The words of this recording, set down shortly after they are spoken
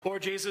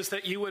Lord Jesus,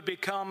 that you would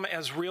become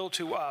as real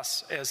to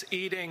us as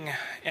eating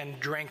and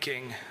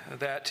drinking,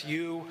 that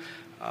you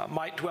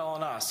might dwell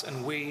in us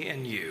and we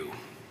in you.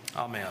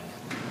 Amen.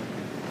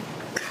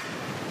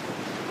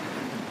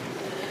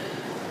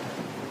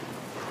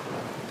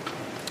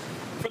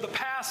 For the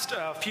past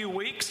few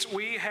weeks,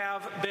 we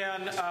have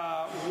been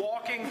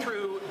walking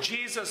through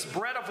Jesus'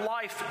 Bread of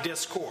Life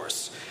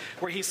discourse,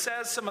 where he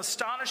says some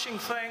astonishing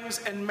things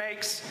and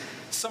makes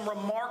some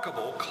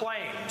remarkable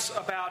claims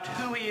about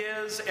who he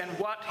is and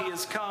what he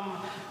has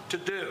come to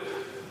do.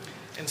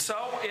 And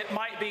so it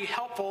might be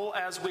helpful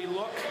as we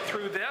look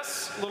through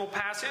this little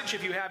passage,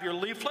 if you have your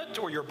leaflet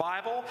or your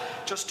Bible,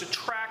 just to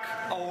track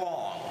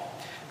along.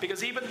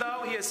 Because even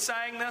though he is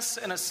saying this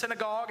in a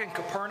synagogue in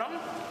Capernaum,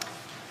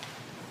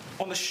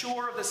 on the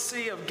shore of the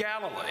Sea of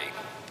Galilee,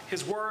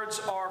 his words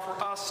are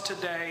for us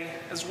today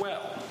as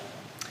well.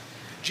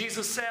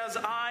 Jesus says,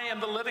 "I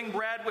am the living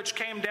bread which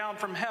came down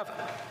from heaven.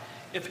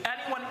 If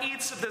anyone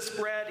eats of this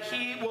bread,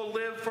 he will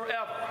live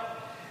forever.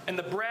 And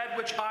the bread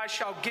which I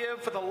shall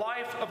give for the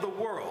life of the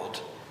world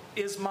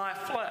is my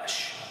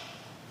flesh."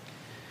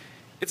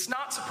 It's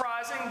not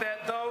surprising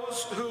that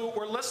those who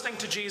were listening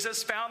to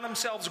Jesus found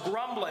themselves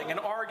grumbling and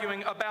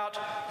arguing about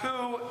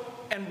who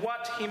and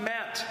what he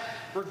meant.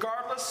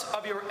 Regardless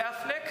of your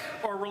ethnic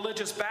or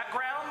religious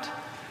background,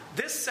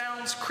 this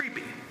sounds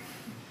creepy.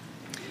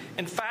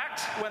 In fact,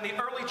 when the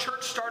early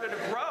church started to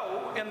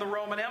grow in the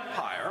Roman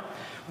Empire,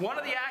 one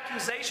of the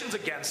accusations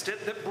against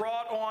it that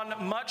brought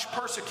on much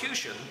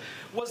persecution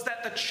was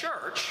that the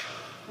church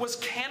was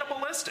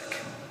cannibalistic.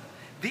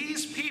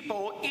 These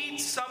people eat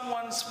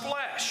someone's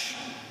flesh.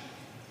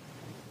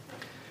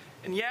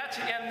 And yet,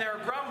 in their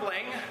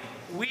grumbling,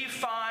 we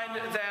find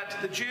that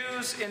the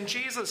Jews in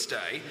Jesus'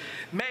 day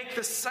make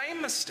the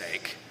same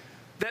mistake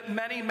that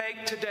many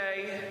make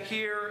today,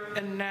 here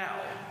and now.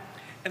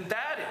 And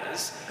that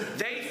is,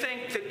 they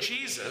think that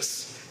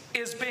Jesus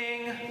is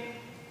being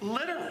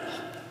literal,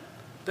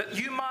 that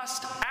you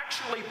must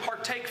actually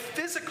partake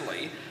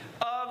physically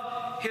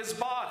of his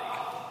body.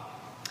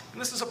 And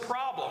this is a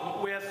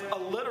problem with a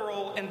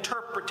literal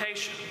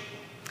interpretation.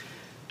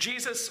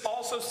 Jesus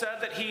also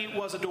said that he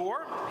was a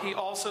door. He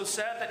also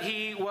said that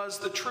he was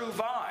the true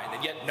vine,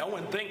 and yet no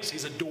one thinks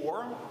he's a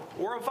door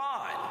or a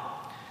vine.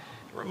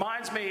 It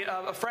reminds me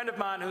of a friend of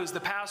mine who's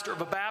the pastor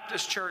of a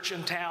Baptist church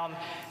in town,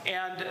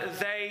 and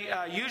they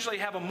usually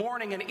have a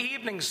morning and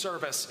evening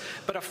service,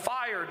 but a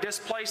fire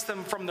displaced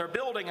them from their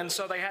building, and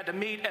so they had to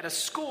meet at a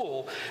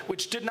school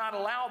which did not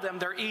allow them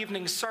their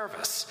evening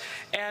service.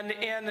 And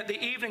in the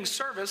evening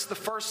service, the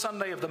first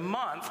Sunday of the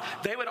month,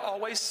 they would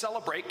always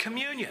celebrate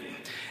communion.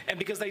 And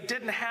because they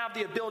didn't have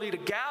the ability to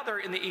gather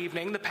in the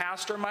evening, the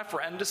pastor and my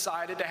friend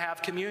decided to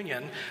have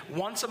communion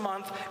once a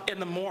month in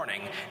the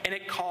morning, and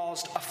it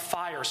caused a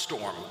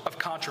firestorm of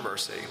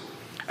controversy.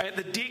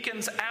 The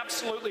deacons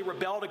absolutely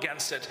rebelled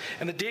against it,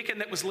 and the deacon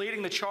that was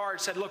leading the charge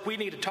said, "Look, we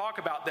need to talk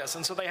about this."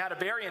 And so they had a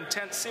very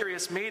intense,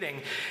 serious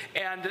meeting,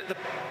 and the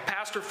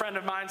pastor friend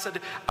of mine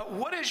said,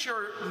 "What is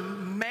your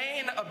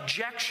main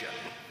objection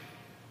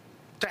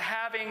to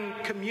having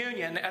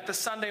communion at the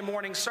Sunday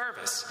morning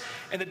service?"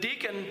 And the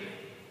deacon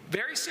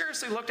very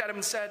seriously looked at him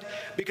and said,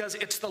 "Because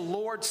it's the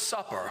Lord's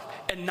Supper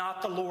and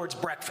not the Lord's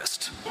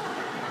breakfast."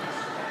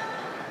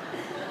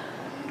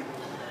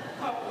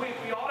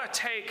 We ought to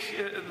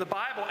take the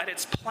Bible at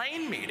its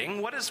plain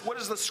meaning. What is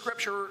the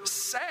Scripture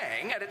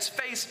saying at its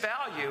face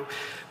value?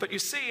 But you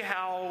see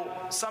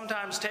how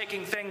sometimes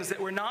taking things that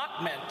were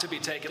not meant to be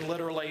taken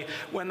literally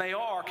when they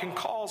are can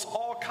cause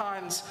all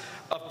kinds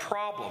of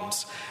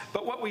problems.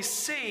 But what we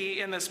see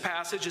in this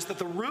passage is that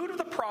the root of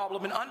the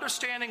problem in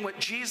understanding what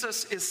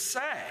Jesus is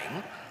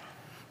saying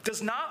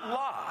does not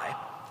lie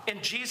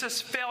in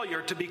Jesus'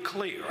 failure to be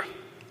clear.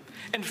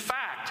 In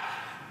fact,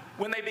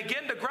 when they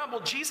begin to grumble,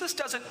 Jesus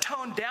doesn't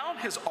tone down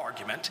his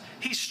argument,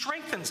 he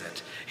strengthens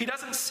it. He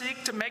doesn't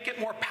seek to make it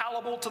more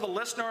palatable to the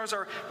listeners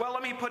or, well,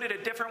 let me put it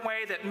a different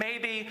way that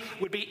maybe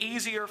would be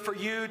easier for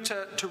you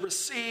to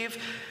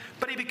receive.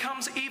 But he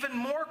becomes even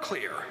more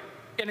clear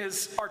in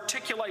his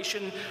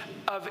articulation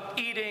of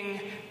eating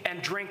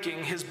and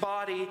drinking his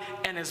body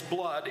and his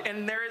blood.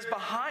 And there is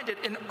behind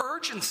it an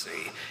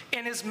urgency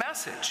in his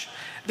message.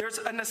 There's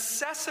a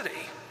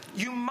necessity.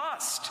 You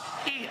must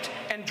eat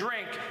and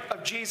drink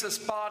of Jesus'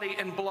 body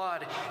and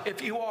blood if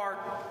you are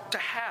to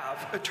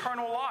have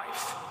eternal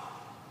life.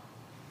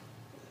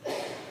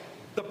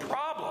 The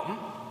problem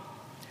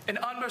in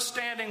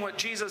understanding what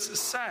Jesus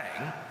is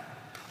saying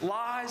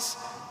lies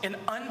in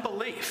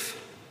unbelief.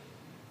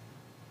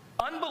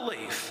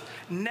 Unbelief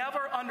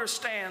never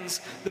understands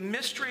the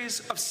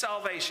mysteries of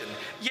salvation.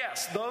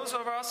 Yes, those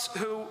of us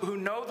who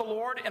know the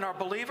Lord and are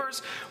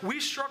believers, we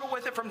struggle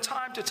with it from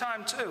time to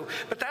time too.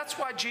 But that's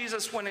why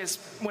Jesus, when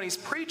he's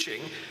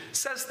preaching,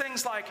 says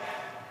things like,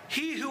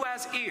 "He who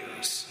has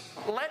ears,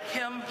 let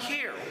him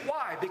hear."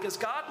 Why? Because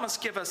God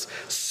must give us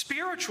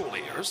spiritual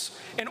ears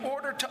in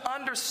order to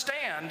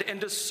understand and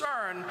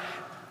discern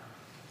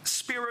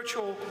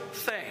spiritual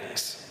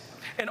things.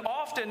 And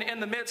often in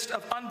the midst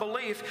of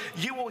unbelief,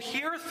 you will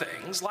hear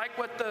things like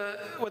what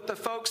the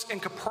folks in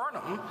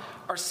Capernaum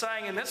are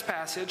saying in this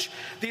passage,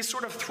 these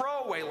sort of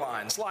throwaway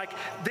lines like,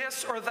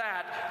 this or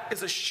that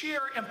is a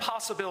sheer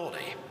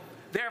impossibility.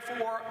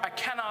 Therefore, I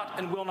cannot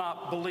and will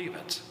not believe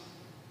it.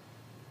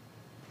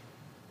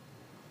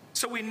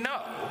 So we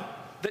know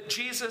that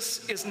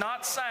Jesus is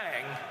not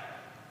saying,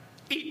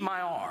 eat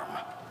my arm.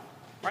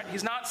 Right?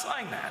 He's not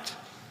saying that.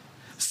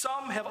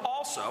 Some have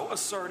also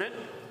asserted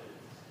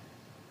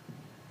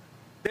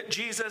that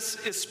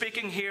Jesus is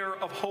speaking here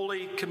of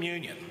Holy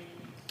Communion.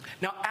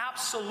 Now,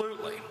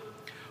 absolutely,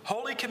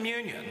 Holy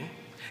Communion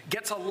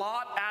gets a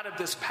lot out of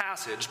this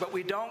passage, but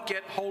we don't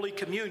get Holy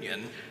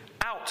Communion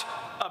out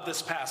of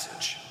this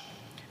passage.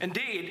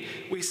 Indeed,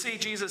 we see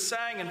Jesus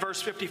saying in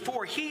verse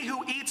 54, he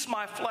who eats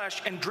my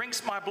flesh and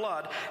drinks my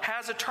blood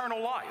has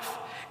eternal life,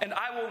 and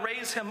I will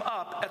raise him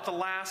up at the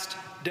last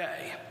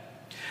day.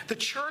 The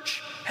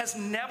church has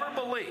never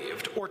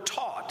believed or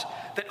taught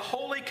that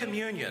Holy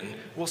Communion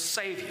will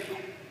save you.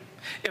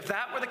 If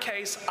that were the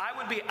case, I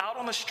would be out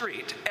on the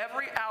street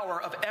every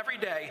hour of every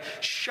day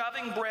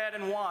shoving bread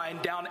and wine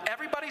down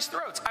everybody's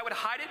throats. I would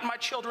hide it in my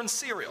children's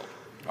cereal.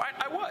 Right?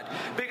 I would.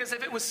 Because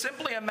if it was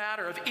simply a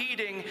matter of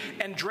eating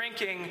and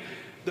drinking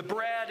the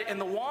bread and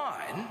the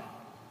wine,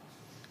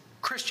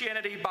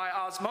 Christianity by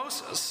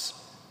osmosis,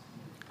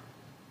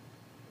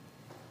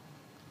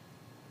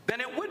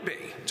 then it would be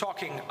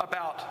talking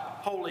about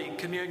Holy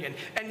Communion.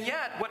 And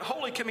yet, what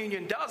Holy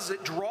Communion does is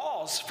it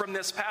draws from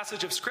this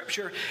passage of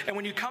Scripture, and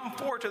when you come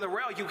forward to the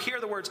rail, you hear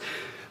the words,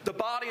 the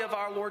body of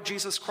our Lord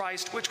Jesus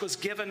Christ, which was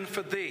given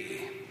for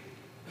thee.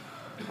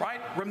 Right?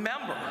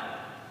 Remember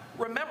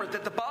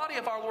that the body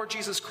of our Lord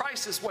Jesus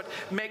Christ is what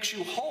makes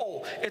you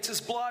whole. It's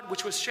his blood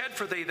which was shed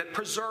for thee that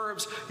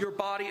preserves your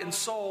body and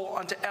soul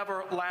unto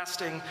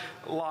everlasting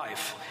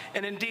life.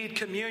 And indeed,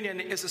 communion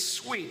is a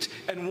sweet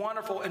and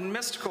wonderful and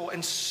mystical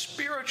and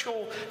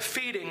spiritual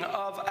feeding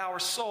of our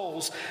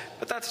souls.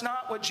 But that's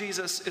not what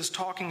Jesus is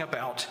talking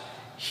about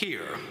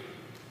here.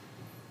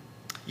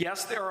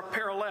 Yes, there are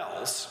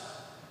parallels,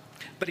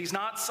 but he's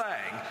not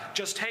saying,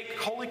 just take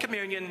Holy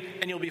Communion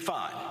and you'll be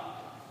fine.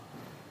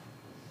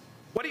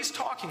 What he's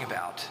talking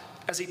about,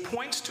 as he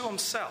points to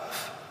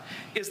himself,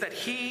 is that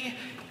he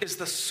is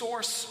the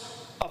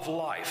source of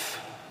life.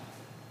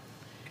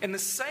 In the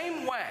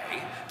same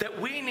way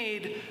that we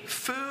need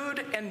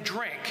food and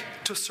drink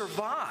to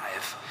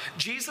survive,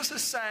 Jesus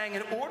is saying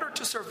in order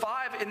to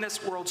survive in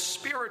this world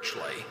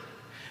spiritually,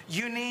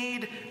 you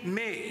need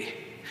me.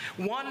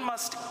 One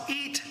must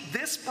eat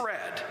this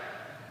bread,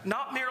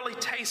 not merely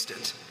taste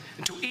it.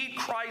 And to eat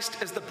Christ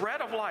as the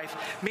bread of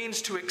life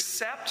means to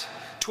accept,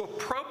 to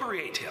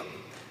appropriate him.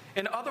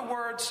 In other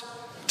words,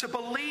 to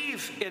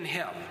believe in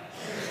him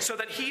so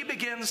that he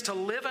begins to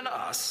live in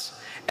us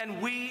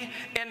and we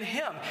in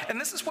him.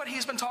 And this is what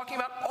he's been talking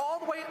about all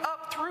the way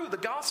up through the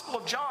Gospel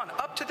of John,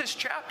 up to this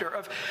chapter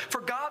of, for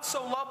God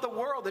so loved the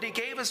world that he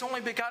gave his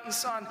only begotten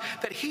Son,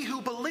 that he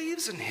who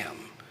believes in him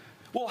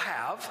will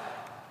have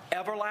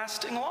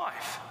everlasting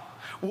life.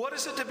 What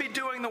is it to be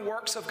doing the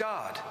works of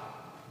God?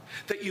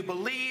 That you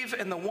believe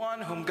in the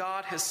one whom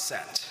God has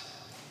sent.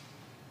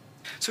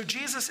 So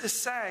Jesus is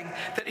saying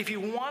that if you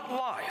want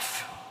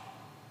life,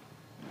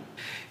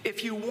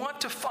 if you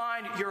want to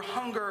find your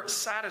hunger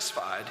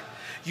satisfied,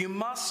 you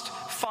must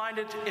find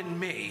it in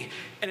me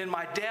and in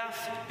my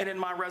death and in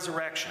my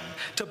resurrection.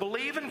 To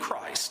believe in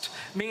Christ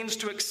means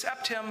to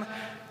accept him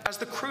as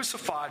the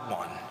crucified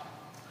one.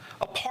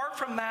 Apart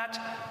from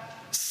that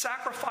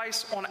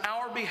sacrifice on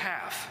our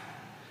behalf,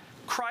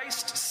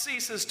 Christ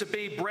ceases to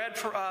be bread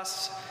for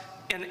us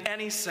in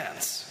any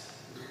sense.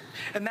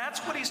 And that's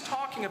what he's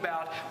talking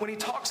about when he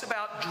talks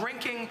about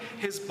drinking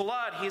his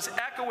blood. He's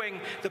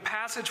echoing the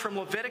passage from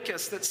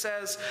Leviticus that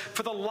says,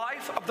 for the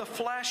life of the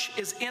flesh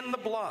is in the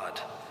blood,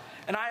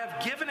 and I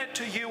have given it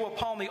to you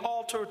upon the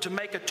altar to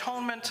make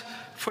atonement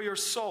for your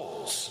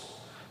souls.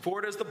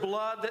 For it is the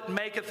blood that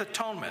maketh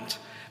atonement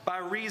by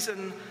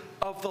reason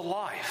of the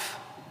life.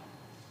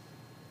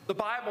 The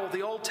Bible,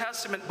 the Old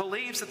Testament,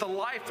 believes that the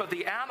life of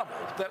the animal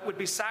that would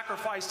be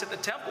sacrificed at the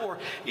temple, or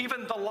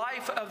even the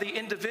life of the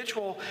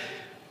individual,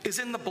 is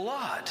in the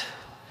blood.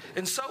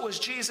 And so as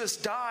Jesus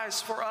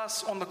dies for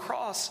us on the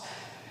cross,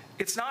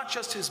 it's not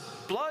just his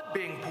blood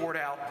being poured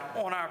out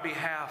on our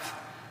behalf,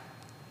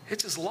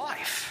 it's his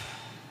life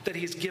that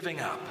he's giving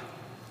up.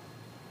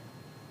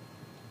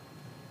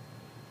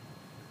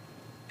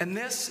 And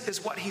this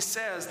is what he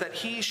says that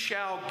he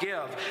shall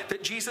give,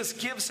 that Jesus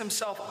gives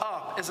himself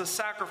up as a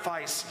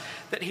sacrifice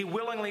that he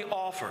willingly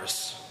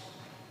offers.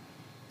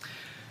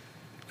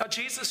 Now,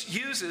 Jesus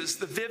uses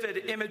the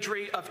vivid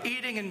imagery of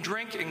eating and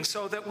drinking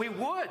so that we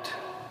would,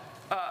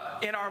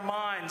 in our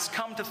minds,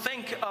 come to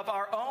think of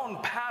our own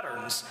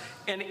patterns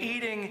in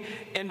eating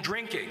and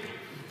drinking.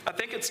 I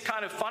think it's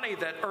kind of funny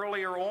that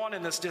earlier on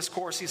in this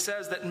discourse he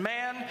says that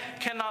man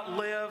cannot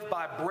live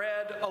by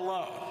bread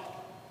alone.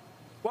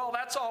 Well,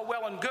 that's all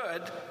well and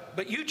good,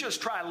 but you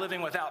just try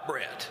living without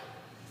bread.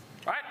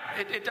 Right?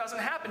 It doesn't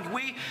happen.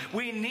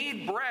 We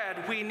need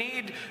bread, we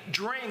need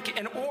drink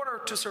in order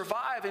to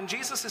survive. And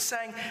Jesus is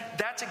saying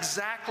that's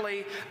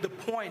exactly the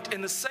point.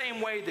 In the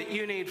same way that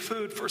you need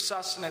food for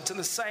sustenance, in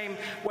the same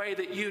way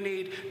that you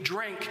need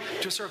drink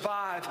to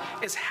survive,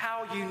 is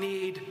how you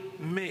need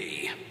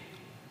me.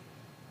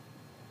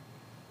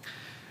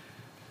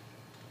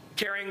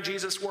 Carrying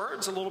Jesus'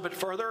 words a little bit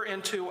further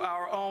into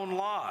our own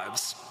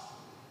lives.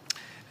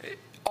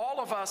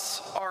 All of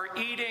us are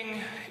eating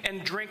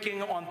and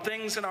drinking on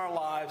things in our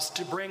lives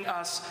to bring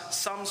us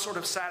some sort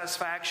of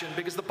satisfaction,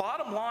 because the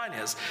bottom line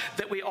is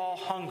that we all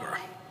hunger.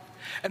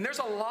 And there's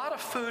a lot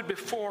of food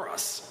before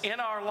us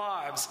in our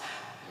lives,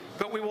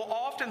 but we will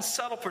often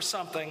settle for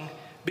something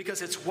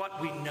because it's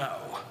what we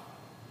know.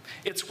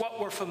 It's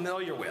what we're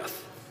familiar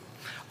with.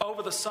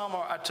 Over the summer,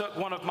 I took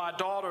one of my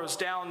daughters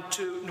down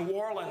to New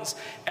Orleans,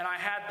 and I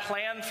had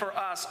planned for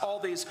us all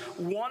these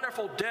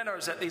wonderful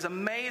dinners at these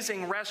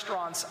amazing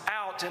restaurants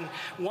out. And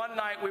one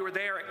night we were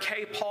there at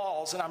K.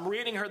 Paul's, and I'm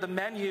reading her the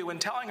menu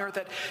and telling her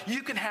that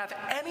you can have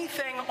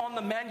anything on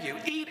the menu.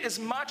 Eat as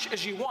much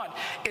as you want.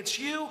 It's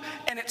you,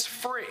 and it's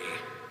free.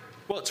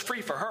 Well, it's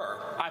free for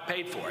her. I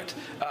paid for it.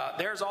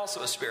 There's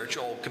also a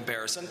spiritual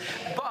comparison.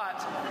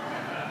 But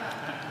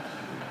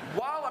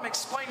while I'm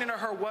explaining to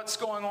her what's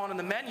going on in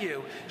the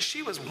menu,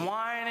 she was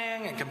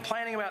whining and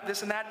complaining about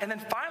this and that. And then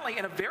finally,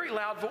 in a very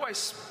loud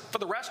voice for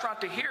the restaurant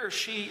to hear,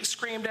 she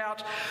screamed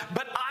out,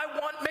 "But I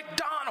want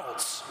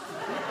McDonald's."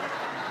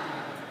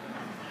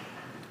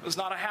 It was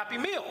not a happy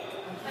meal.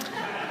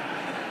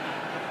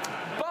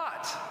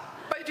 But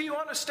do you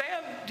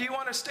understand? Do you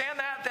understand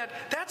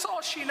that's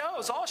all she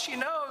knows? All she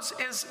knows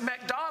is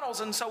McDonald's.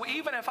 And so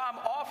even if I'm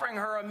offering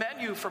her a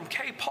menu from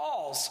K.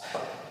 Paul's,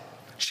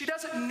 she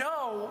doesn't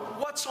know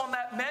what's on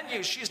that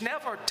menu. She's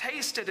never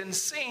tasted and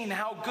seen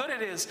how good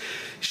it is.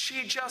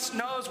 She just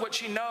knows what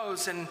she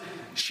knows, and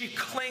she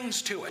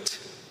clings to it.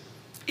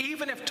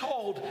 Even if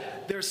told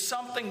there's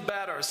something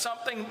better,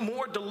 something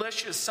more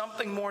delicious,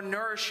 something more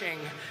nourishing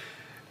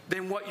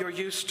than what you're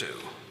used to.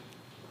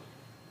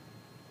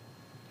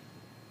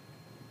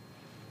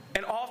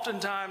 And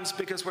oftentimes,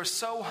 because we're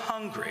so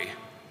hungry,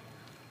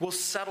 we'll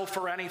settle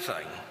for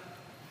anything.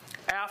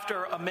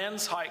 After a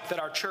men's hike that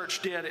our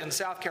church did in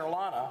South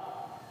Carolina,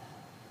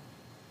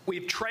 we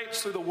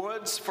traipsed through the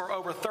woods for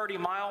over 30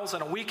 miles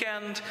in a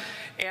weekend,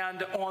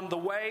 and on the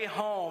way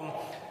home,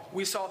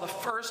 we saw the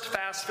first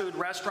fast food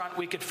restaurant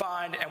we could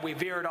find, and we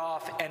veered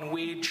off, and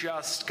we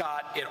just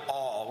got it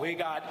all. We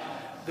got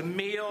the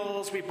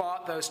meals, we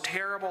bought those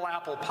terrible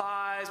apple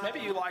pies. Maybe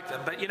you like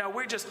them, but we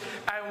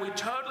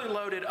totally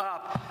loaded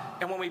up,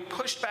 and when we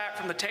pushed back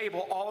from the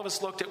table, all of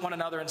us looked at one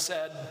another and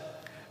said,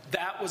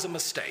 "That was a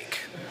mistake."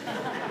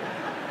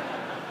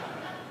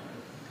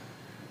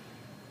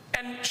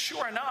 And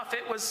sure enough,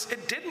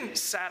 it didn't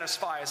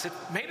satisfy us. It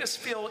made us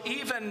feel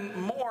even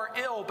more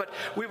ill, but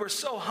we were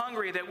so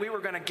hungry that we were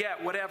going to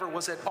get whatever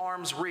was at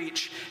arm's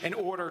reach in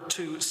order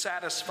to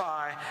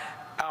satisfy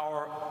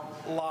our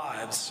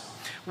lives.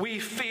 We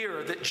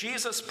fear that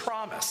Jesus'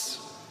 promise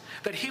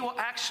that he will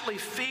actually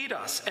feed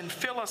us and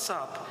fill us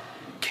up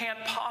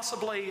can't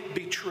possibly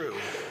be true.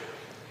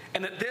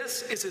 And that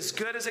this is as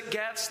good as it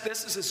gets,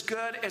 this is as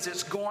good as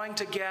it's going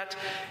to get,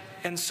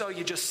 and so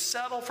you just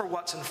settle for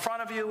what's in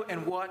front of you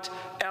and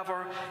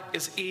whatever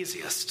is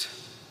easiest.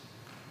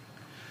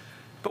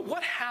 But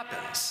what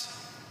happens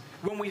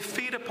when we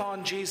feed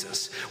upon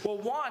Jesus? Well,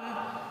 one,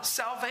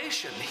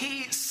 salvation.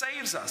 He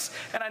saves us.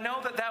 And I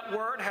know that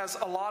word has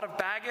a lot of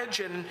baggage,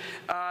 and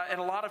a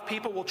lot of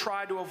people will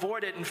try to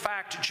avoid it. In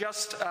fact,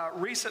 just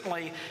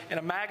recently in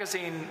a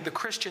magazine, The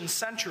Christian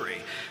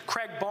Century,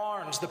 Craig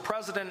Barnes, the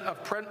president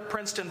of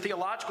Princeton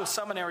Theological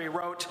Seminary,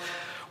 wrote,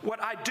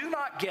 "What I do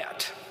not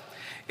get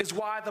is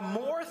why the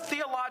more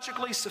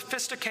theologically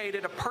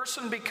sophisticated a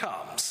person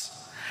becomes,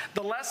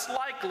 the less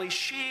likely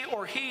she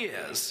or he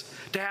is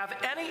to have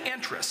any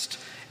interest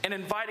in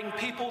inviting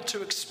people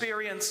to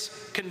experience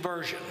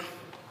conversion."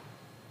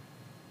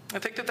 I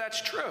think that's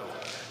true.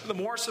 The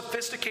more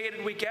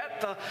sophisticated we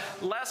get, the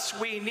less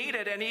we need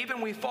it. And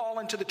even we fall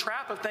into the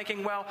trap of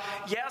thinking, well,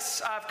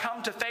 yes, I've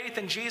come to faith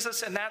in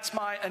Jesus and that's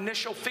my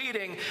initial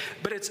feeding,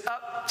 but it's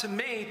up to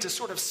me to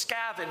sort of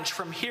scavenge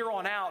from here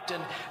on out,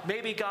 and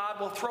maybe God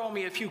will throw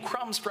me a few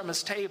crumbs from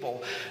his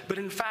table. But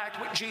in fact,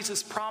 what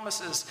Jesus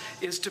promises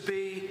is to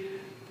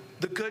be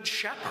the good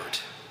shepherd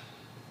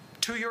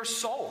to your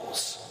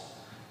souls.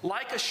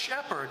 Like a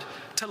shepherd,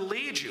 to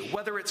lead you,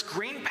 whether it's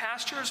green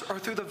pastures or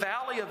through the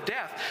valley of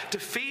death, to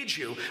feed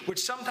you, which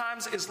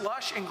sometimes is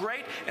lush and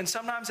great, and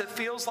sometimes it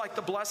feels like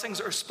the blessings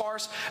are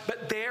sparse,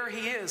 but there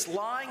he is,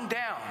 lying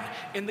down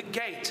in the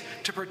gate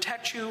to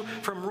protect you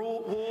from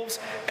wolves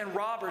and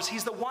robbers.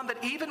 He's the one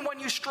that even when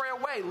you stray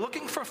away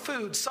looking for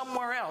food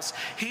somewhere else,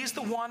 he's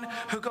the one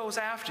who goes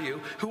after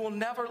you, who will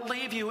never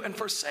leave you and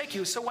forsake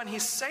you. So when he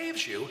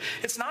saves you,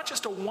 it's not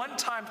just a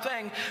one-time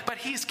thing, but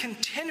he's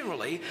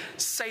continually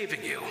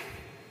saving you.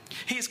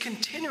 He is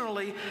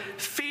continually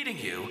feeding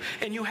you,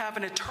 and you have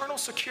an eternal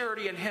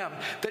security in him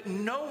that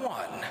no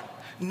one,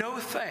 no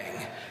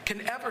thing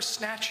can ever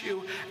snatch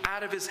you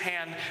out of his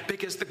hand,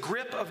 because the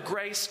grip of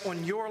grace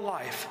on your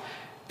life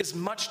is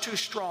much too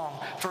strong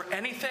for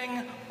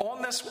anything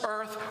on this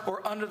earth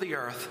or under the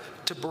earth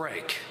to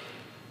break.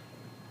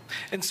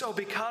 And so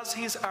because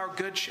he's our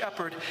good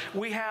shepherd,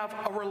 we have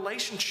a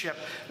relationship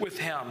with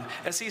him.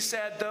 As he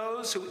said,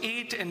 those who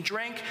eat and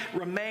drink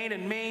remain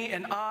in me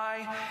and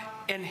I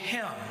in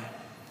him.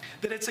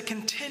 That it's a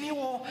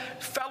continual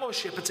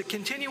fellowship. It's a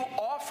continual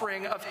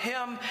offering of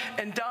him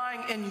and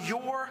dying in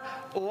your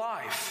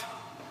life.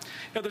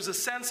 You know, there's a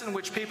sense in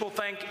which people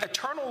think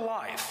eternal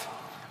life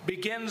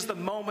begins the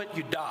moment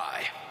you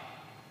die.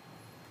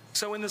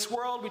 So in this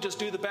world, we just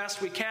do the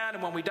best we can,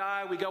 and when we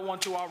die, we go on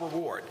to our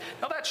reward.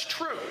 Now that's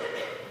true,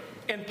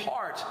 in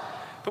part.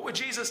 But what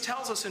Jesus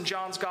tells us in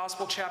John's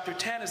Gospel, chapter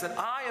 10, is that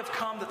I have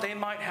come that they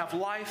might have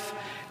life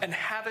and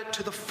have it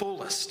to the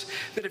fullest.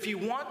 That if you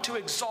want to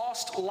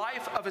exhaust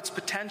life of its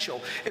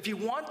potential, if you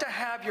want to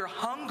have your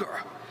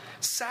hunger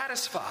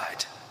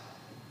satisfied,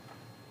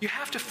 you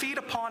have to feed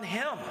upon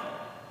him.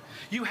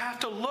 You have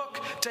to look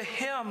to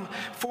him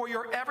for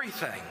your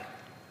everything.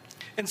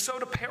 And so,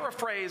 to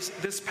paraphrase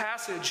this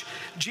passage,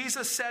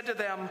 Jesus said to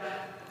them,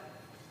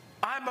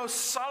 I most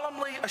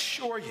solemnly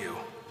assure you,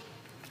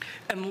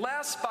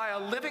 unless by a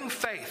living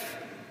faith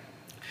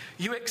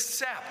you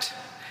accept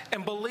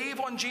and believe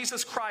on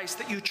Jesus Christ,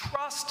 that you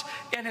trust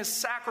in his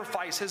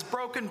sacrifice, his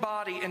broken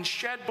body and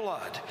shed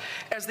blood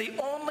as the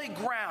only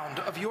ground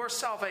of your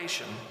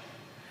salvation,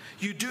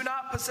 you do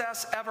not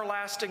possess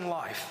everlasting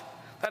life.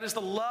 That is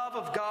the love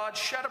of God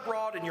shed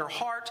abroad in your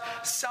heart,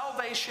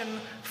 salvation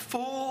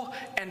full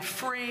and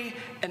free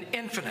and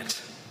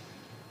infinite.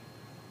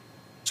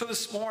 So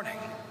this morning,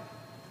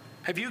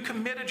 have you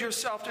committed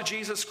yourself to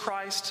Jesus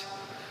Christ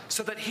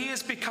so that he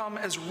has become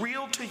as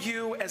real to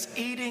you as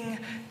eating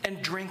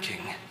and drinking?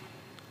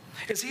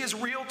 Is he as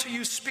real to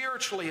you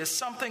spiritually as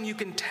something you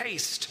can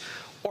taste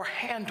or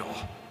handle?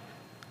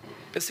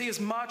 Is he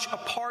as much a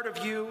part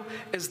of you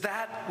as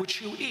that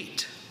which you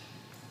eat?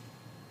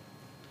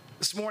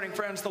 This morning,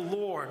 friends, the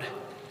Lord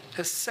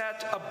has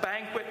set a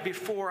banquet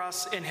before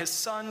us in his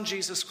Son,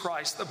 Jesus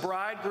Christ. The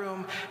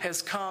bridegroom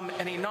has come,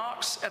 and he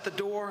knocks at the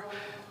door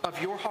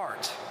of your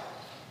heart.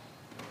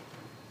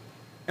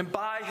 And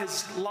by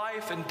his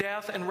life and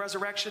death and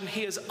resurrection,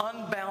 he has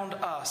unbound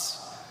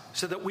us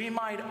so that we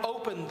might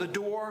open the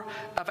door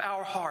of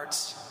our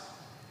hearts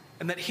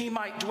and that he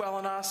might dwell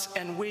in us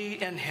and we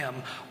in him.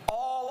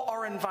 All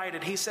are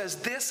invited. He says,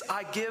 this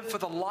I give for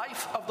the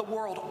life of the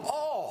world.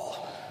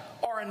 All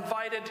are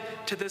invited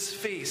to this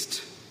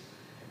feast.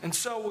 And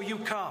so will you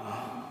come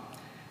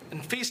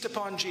and feast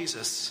upon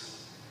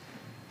Jesus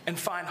and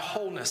find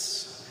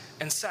wholeness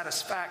and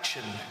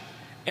satisfaction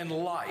in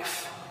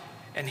life,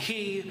 and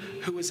he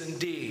who is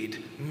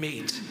indeed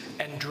meat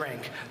and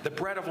drink, the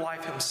bread of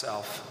life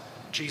himself,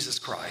 Jesus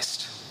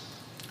Christ.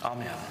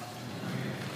 Amen.